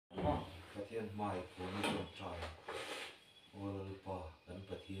hiền mai của mình còn trai ôi pa cần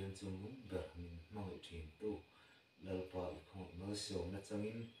bát hiền chung muốn bẹt mình mang lại chuyện tu lal pa không nói xấu nát chẳng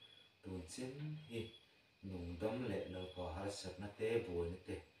in tuần chín hi nung đâm lệ lal pa har sat na te bồi na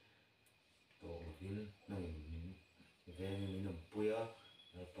te to vin nang về mình nằm puya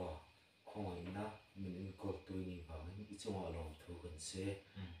lal pa không ai na mình in cột tui ni vào mình ít trong lòng thu gần xe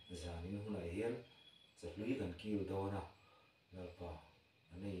giờ mình hôm nay hiền chặt lưỡi gần kêu đó na lal pa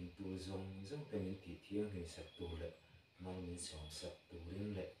anh ấy tu giống tên mình thị thiên thì sạch tu lệ mang mình sống sạch tu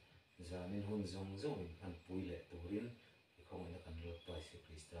riêng lệ giờ nên hôn giống mình ăn bùi lệ tu riêng thì không ai cần lột bài sự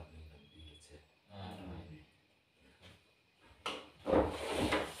Christ mình làm đi chứ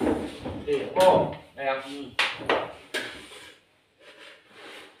thì cô em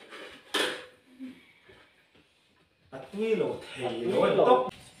tuy là thầy lối tóc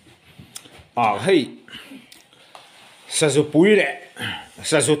hey sa zo pui le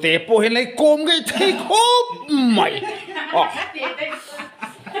sa zo te po hen lai kom ge thei khop mai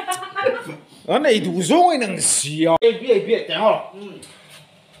anh này đủ giống anh năng xìa biết chẳng hả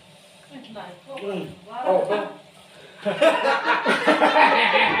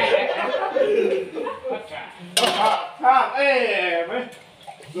mấy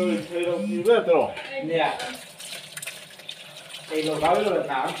rồi thầy đồng gì biết rồi nè thầy đồng nói rồi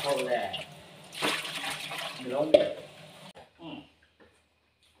nào không nè mình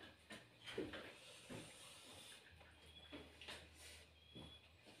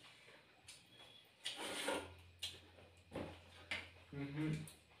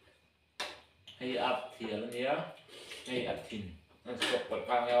hay ấp thì là nhớ hay ấp thìn nó sẽ bật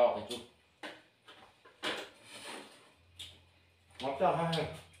vang nhau cái chút ngọt ra hay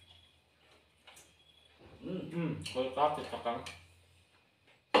hơi cáp thì thật căng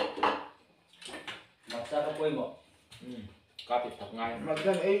ngọt ra nó quay ngọt cáp thì thật ngay mà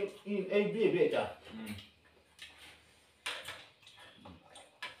cái ấy biết chả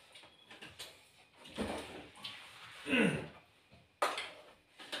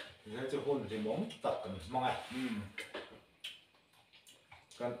nên cho hôn thì móng tập cần mong ai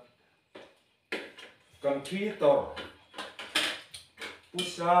cần khi tор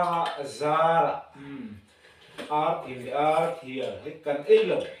usa zara art here hết cần ấy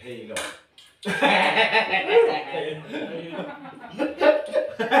lộc hay lộc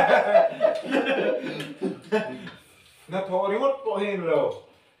nó thôi đi mất bộ hình rồi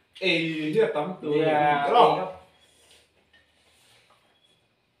ấy hiện tắm tuổi đó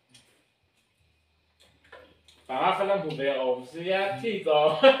bà phải làm phụ về ổn xí á thì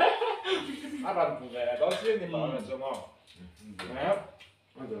có làm phụ về đó xí thì bảo là sao ngon đấy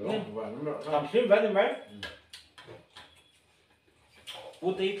làm phim vậy thì mấy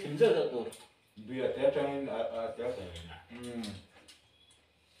út tí thím giờ được rồi bây giờ té cho nên té rồi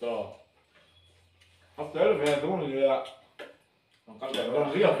rồi học té là về đúng rồi còn các bạn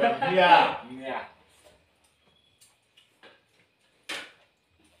còn riêng về nha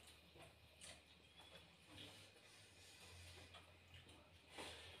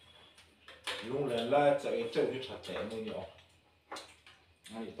lúc là chạy chơi cái trò trẻ mới nhỏ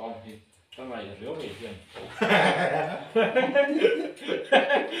này to thì cái này là réo về tiền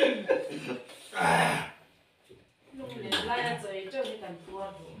lúc này lại chơi chơi cái cần tua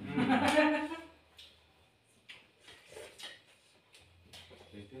rồi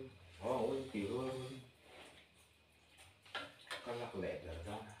ôi kiểu con lạc lẻ là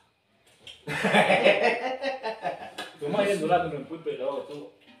sao đúng rồi em là mình quyết về đâu chú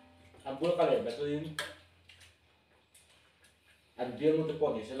anh bữa cái này là tôi anh biếng nó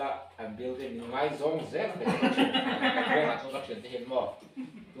tôi thì sẽ là anh biếng thì mình ngay giống rét để cái là trong các chuyện thì hiện mỏ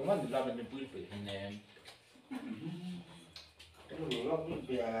đúng không là mình quyết về thành này cái nó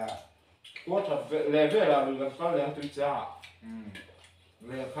bị quá thật về là mình cần có lẽ tôi cha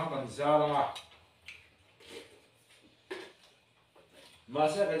lẽ không cần ra đâu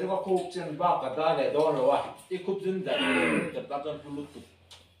mà sẽ cái có khúc chân ba cả ta để đo rồi à cái khúc chân đấy chặt ta cho phụ lụt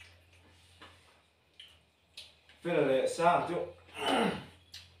bây giờ lẽ sang chứ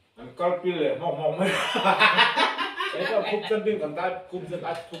anh coi bây giờ mong mấy cái đó khúc chân pin cầm tay khúc chân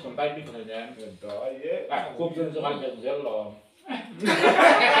ắt khúc cầm tay pin còn này nè đó ấy khúc chân cho anh nhận rất là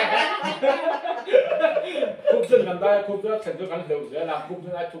khúc chân cầm tay khúc chân chân cho anh đều rất là khúc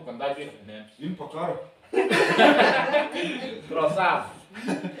chân ắt khúc cầm tay pin nè in pakar rồi sao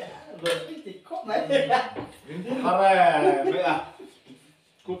rồi thì khóc đấy in pakar vậy à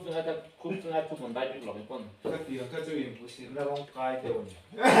khúc chân ắt khúc cầm tay pin là cái con cái tiếng cái chữ in pusin là bông cay theo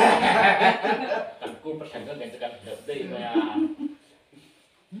cần cua bắt thành cái cho cần được đi mà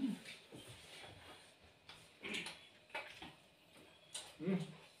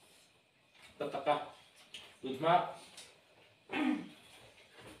taka tuần má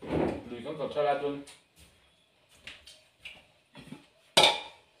lùi con còn cho ra tuần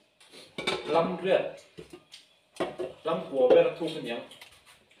lâm riết lâm của bên thu cái nhang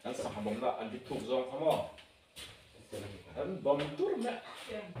anh sản bóng là anh đi thu rong không ạ anh bom tur mẹ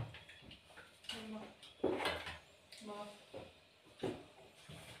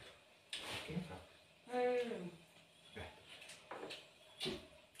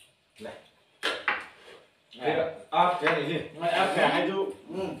cái này gì mày ăn cả hai chú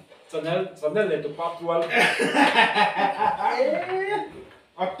cho nên là tụi pop luôn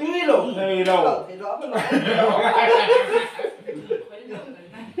tưới lồng này đâu thì đó mới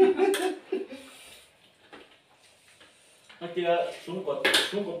nó kia xuống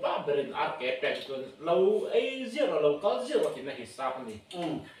có ba bên ăn kẹp bẹt rồi lâu ấy giết rồi lâu có giết rồi thì này thì sao không đi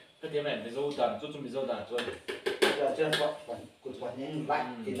cái tiếng này phải dâu đàn chút chúng mình dâu đàn rồi giờ trên quần những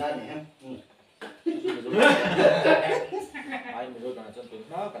lạnh thì ra nhỉ anh mình dâu đàn chân tuấn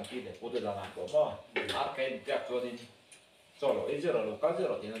nó cần kia để cố tự làm của nó ăn cái bẹt rồi đi sau rồi ấy giết rồi lâu có giết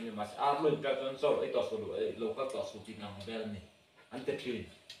rồi thì nhưng mà ăn luôn bẹt rồi sau rồi ấy tỏ số rồi lâu có tỏ số thì nằm bên này anh tết chuyện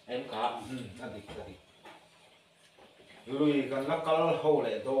em cả ăn đi lùi gần nó có hậu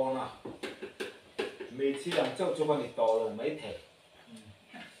lệ đồ nè mình chỉ làm cho con đi to rồi mấy thể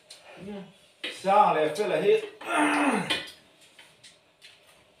sao lại phải là hết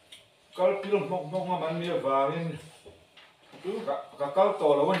có cái lúc mong mong mà mình vào nên cứ cả cao to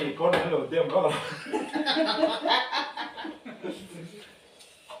là cái gì con nó đầu tiên đó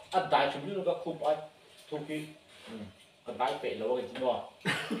anh đại chúng nó có khúc anh thu kỹ anh đại phải lâu cái chúng nó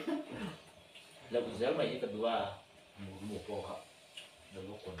lâu cái dễ mày cái đùa mùa cô học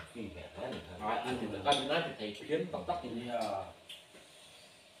đừng có còn phi mẹ thế này anh thì anh nói thì thầy khuyến tóm tắt thì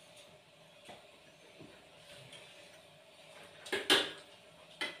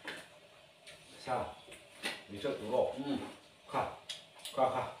sao vì sợ tủ lộ khả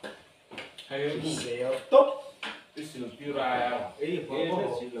hay xéo tốt cái sự tiêu ra ý cái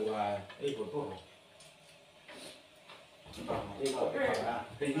sự là ý của tôi thì có cái khả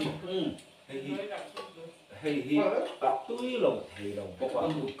hay túi lồng thì lồng có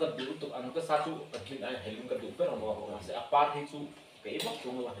anh đủ cân đủ tục ăn cái sa chú cần mình ai hay luôn cân đủ cái lòng mà sẽ apart hay chú cái bóc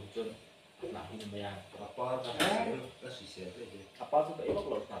xuống là hình chân là hình mày à apa nó xì xéo thế gì apart chú cái bóc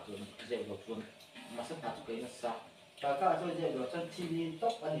lột là chân dễ lột chân mà sẽ thả chú cái nó sa và các tôi dạy được chân chi đi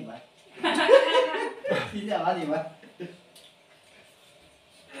tóc anh gì mà chi nào anh gì mà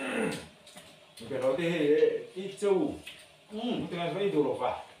cái đó thì ít chú cái này phải đủ rồi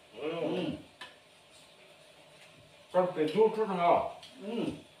phải con cái chút chút nào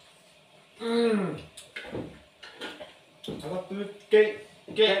nó có tứ cái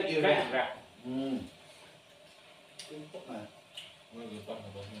cái ra cái tóc này người con là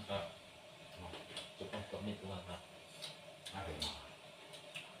bông không cả chụp con cầm miết luôn cả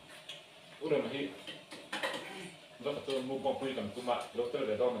ủa mà hi rất là tôi mua bông quy cầm tôi mà lúc tôi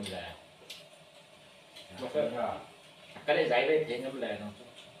để đo mình lẻ cái này giấy đây thế nhưng lẻ nó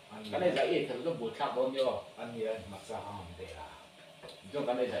cái này giấy thì nó buồn khác bao nhiêu anh như mặt sao không để à trong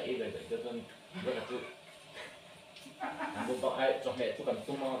cái này giấy rồi để cho tôi rất là tôi bông bông ai cho mẹ tôi cầm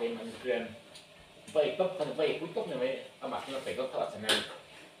tôi mang cái mình truyền vậy cấp thành vậy cuối cấp này mấy mà nó phải cấp thợ thế này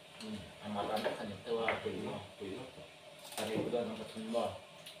mà làm các thành thợ tùy cái này tôi đang thun bò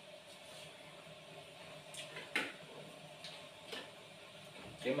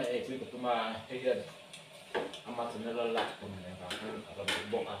cái mà ấy của tôi mà hay hiện mà thành nó lạc của mình vào cái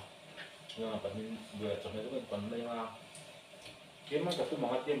bộ à nhưng mà mình vừa cho mấy cái còn đây mà cái mà tôi mà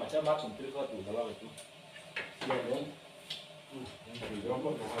tiền mà sẽ bắt chúng tôi có đủ đó là tôi giờ đúng thì nó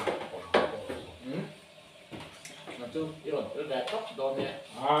có mà tôi iron tôi đã tóc đó nè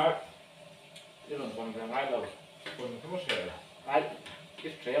iron còn ra ngay đâu còn không có sẻ ai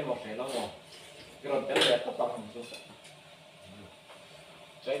cái trẻ một trẻ nó ngồi iron tới đã tóc bằng tôi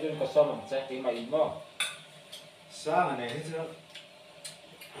trái đương có sao mà trái cái mày mà sao này hết chưa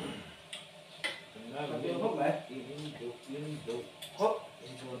nó là điều không vậy in được hot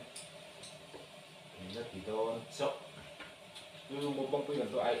in luôn nó thì đó sợ tôi một bông tôi gần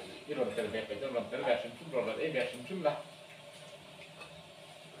tôi ai iron tới đẹp phải tôi làm tới đẹp sung sung rồi là đấy đẹp sung sung là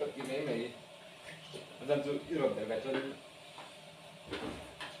cái này mày dân tôi iron tới đẹp cho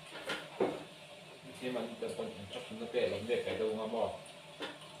khi mà từ con trong chúng nó tệ lắm để cái đầu ngon bò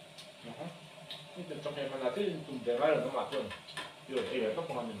nhưng từ trong này mà là cái cùng để mai là nó mặc luôn rồi đây là các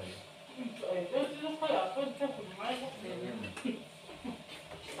con mình mày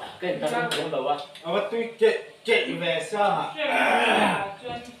cái người ta cũng đầu á mà tôi chạy về sao hả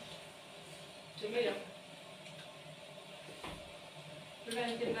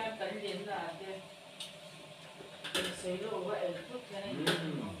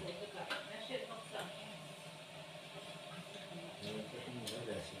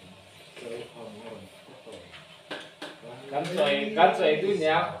cắn sợi tôi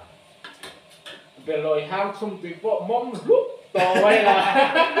nhá về lồi hang xung tùy bộ mông lúc to vậy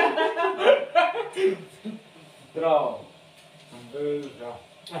là rồi rồi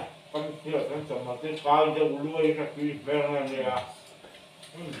con chưa con chồng mà cái cao cho nuôi cái gì về này nè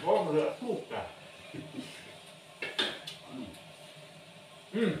có lựa thuốc cả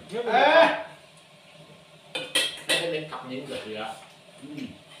cái lên cặp những cái gì á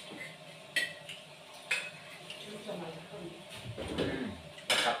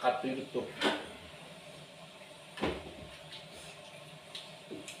cắt từ từ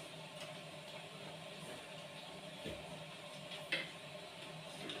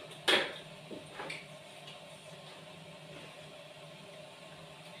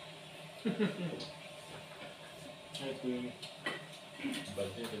hay từ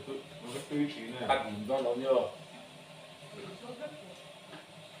bẩn thế từ từ nó cái tươi chỉ này cắt nhìn cho nó nhiều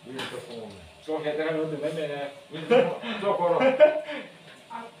cho cái này nó từ mấy bên này cho con rồi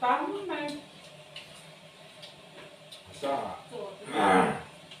tắm này sao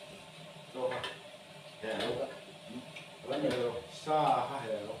cho hẻo vẫn nhiều xa hay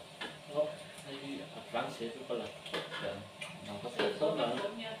hẻo hay bán xe chút có là nó có thể tốt hơn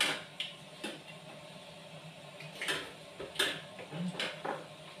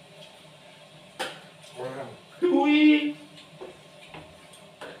ui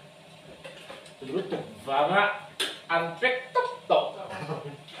từ lúc tục vàng á ăn phép tốc độ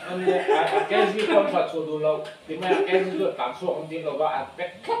anh cái gì con vật số đồ lâu thì mà cái gì được cảm xúc không tin là ăn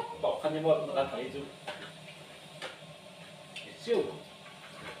phép tốc độ không như một người ta thấy chứ siêu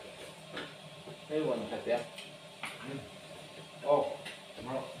đây là một cái đẹp ô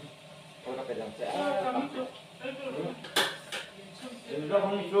tôi có thể làm sẽ nó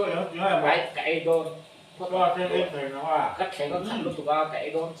không chơi nữa chỉ là cái đôn cho trên em này nó à cắt cái con thằng lúc tụi ba cái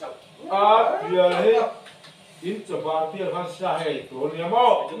đôn sao giờ đấy chín giờ ba tiếng hắn xa hay tối nhà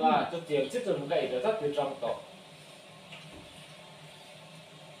mò chúng ta cho tiền chết rồi một cái để rất từ trong tổ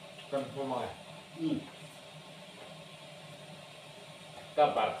cần không mày các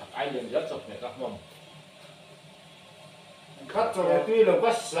bạn ai liền rất sụp này các mồm cắt cho cái tuy là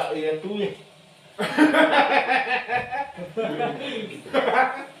cắt sợi cái tuy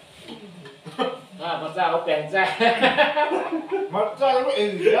mặt ra có bèn ra mặt ra nó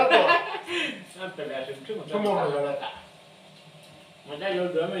êm gì đó rồi nó phải là từng chút một không mong là cả mình đã vô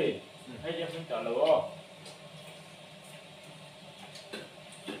đứa mình hay cho mình trả lỗ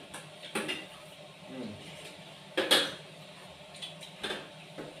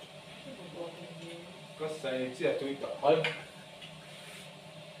có sợi chia tuy tỏ thôi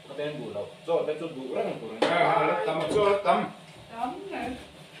có tên bù lậu rồi cái chút bù rất là bù tầm cho tầm tắm này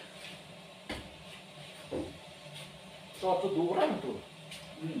cho chút bù rất là bù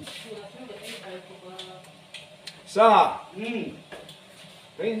sao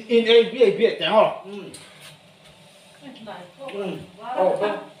cái in a biết biết chẳng không ồ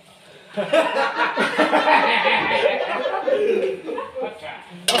không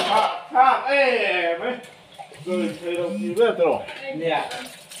ê mấy rồi thầy đồng chí biết rồi nè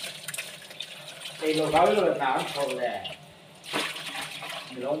thì nó nói rồi nào không nè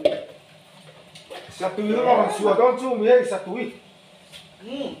nó sạch túi nó còn sủa con chú mới sạch túi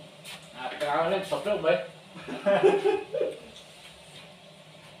cái lên sập đâu mấy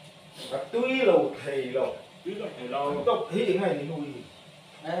sạch túi lầu thầy lầu chứ không thể lo tốc hí ngay thì nuôi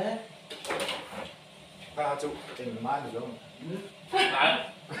đấy ta chụp tình mai được không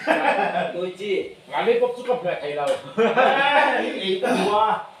tôi chị ngã lên bốc chút cặp lại thầy đâu ý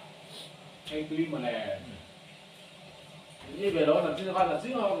quá hay tuy mà nè như về đó làm chứ con là chứ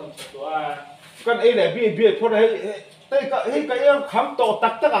không làm sập à con ấy để biết biết thôi đấy cái khám tổ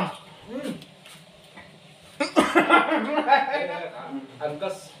tắc tắc à ăn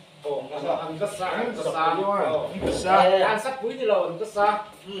cất ồ ăn cất xa ăn sắt quý thì lâu ăn cất xa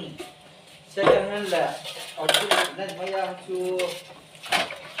sẽ nên là ở chỗ nên mới ăn chua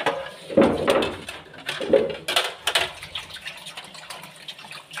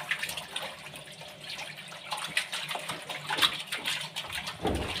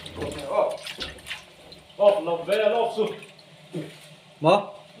lột lột về là lột xuống mà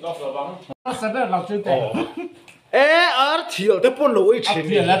lột là vắng nó sẽ rất là chơi tệ ê ở thiểu tế bộ lỗi à trên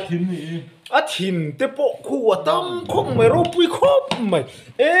tiền là thím gì ở thìn tế bộ khu ở tâm không mày rô bùi khốp mày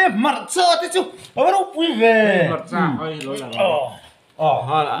ê mặt sợ thế chứ ở rô bùi về mặt ra hơi lỗi là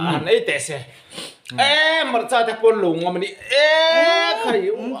hả anh ấy tệ xe mar cha te pon lung ngam ni khai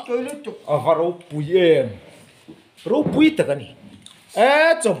chơi lúc chụp a va ro pui em ro pui ta ka ni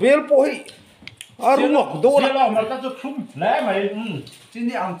cho bel po hi a ru ngok do Xe na lo mà ta cho khum lẽ mày trên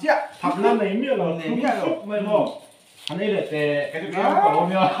đi ăn chè thập năm này miêu là Này khum miêu là- xúc mày mò anh ấy để cái cái cổ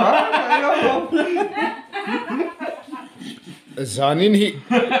miêu zanin hi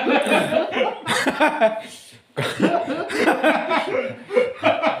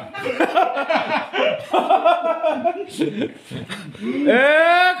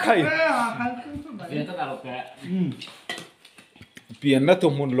khai tiền tất cả là cái pian na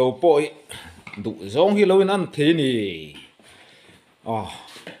tum hun lo po du zong hi lo in an the ni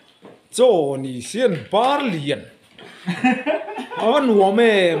cho ni sian par lian an nuam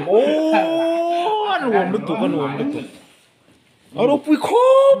em an nuam lu tu an nuam lu tu aro pui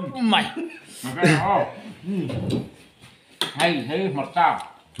khop mai hay hay mặt ta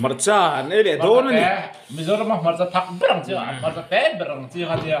mar cha ne le do na ni bây giờ mà mặt ta thắc berang chưa mặt ta té berang chưa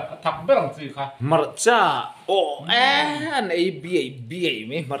hả chưa thắc berang chưa hả mar cha an ai bi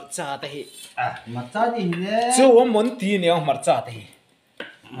me mar cha ta hi mà cha gì nhé cho mon ti ne mar cha ta hi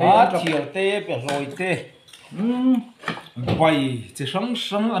thiel te pe loi te bay chỉ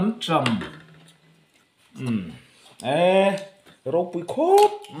sang ấn trầm rau bụi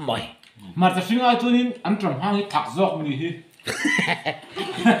khốp mày mặt ta sinh ai cho nên ăn trầm hang cái thắc giọt mình đi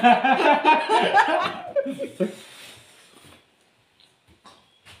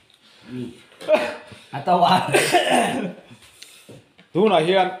tao ăn tu này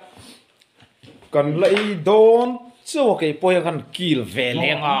hiền cần lấy đón cho cái bôi cần kil về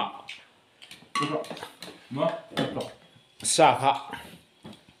lên à mà sa khá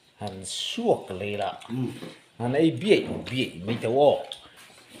hắn suộc lấy là hắn ấy biết mấy cháu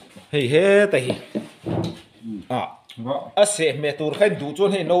hey hey tay sẽ mẹ tôi khai đủ cho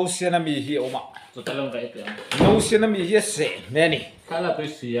hay nấu xe làm gì hiểu mà tôi ta làm cái nấu xe làm gì sẽ mẹ nè cái là tôi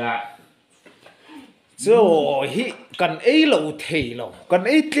xìa rồi hi cần ấy lâu thề lâu cần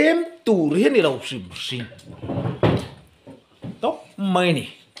ấy kém tủ hiên đi lâu xìm tóc mày nè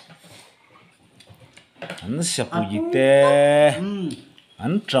hắn sẽ bùi tê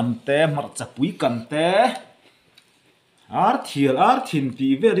hắn trầm tê mặt sẽ bùi cần tê ar thiền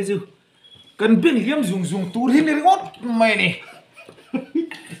tí về đi chứ cần bên liêm dùng tủ hiên đi ngót mày nè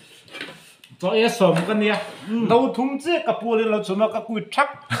cho ấy sớm cái này đâu thùng chứ cái bùa lên là chúng nó cái cùi chắc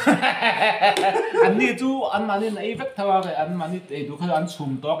anh đi chú anh mà nên ấy vết thao cái anh mà nên ấy chú cái anh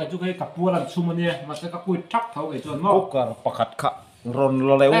chùm to cái chú cái bùa là chùm anh mà sẽ cái cùi chắc thao cái cho nó cốc cả pakat khá ron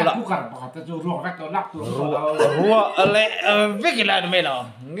lo leo là cú cả bảo ta chú ruột vết nó lắc chú rùa lẹ vết cái là mày nào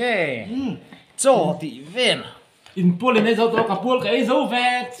nghe cho tí về nè in bùa lên ấy dấu to cái bùa cái ấy dấu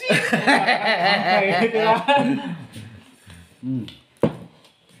vết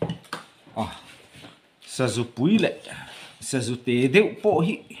sa zu pui le sa zu te deu po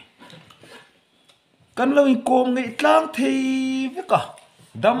hi kan lo in kom ngai tlang thei ve ka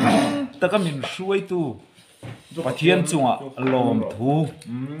dam ta ka min shuai tu pathian chunga lom thu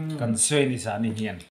kan soi ni sa ni hian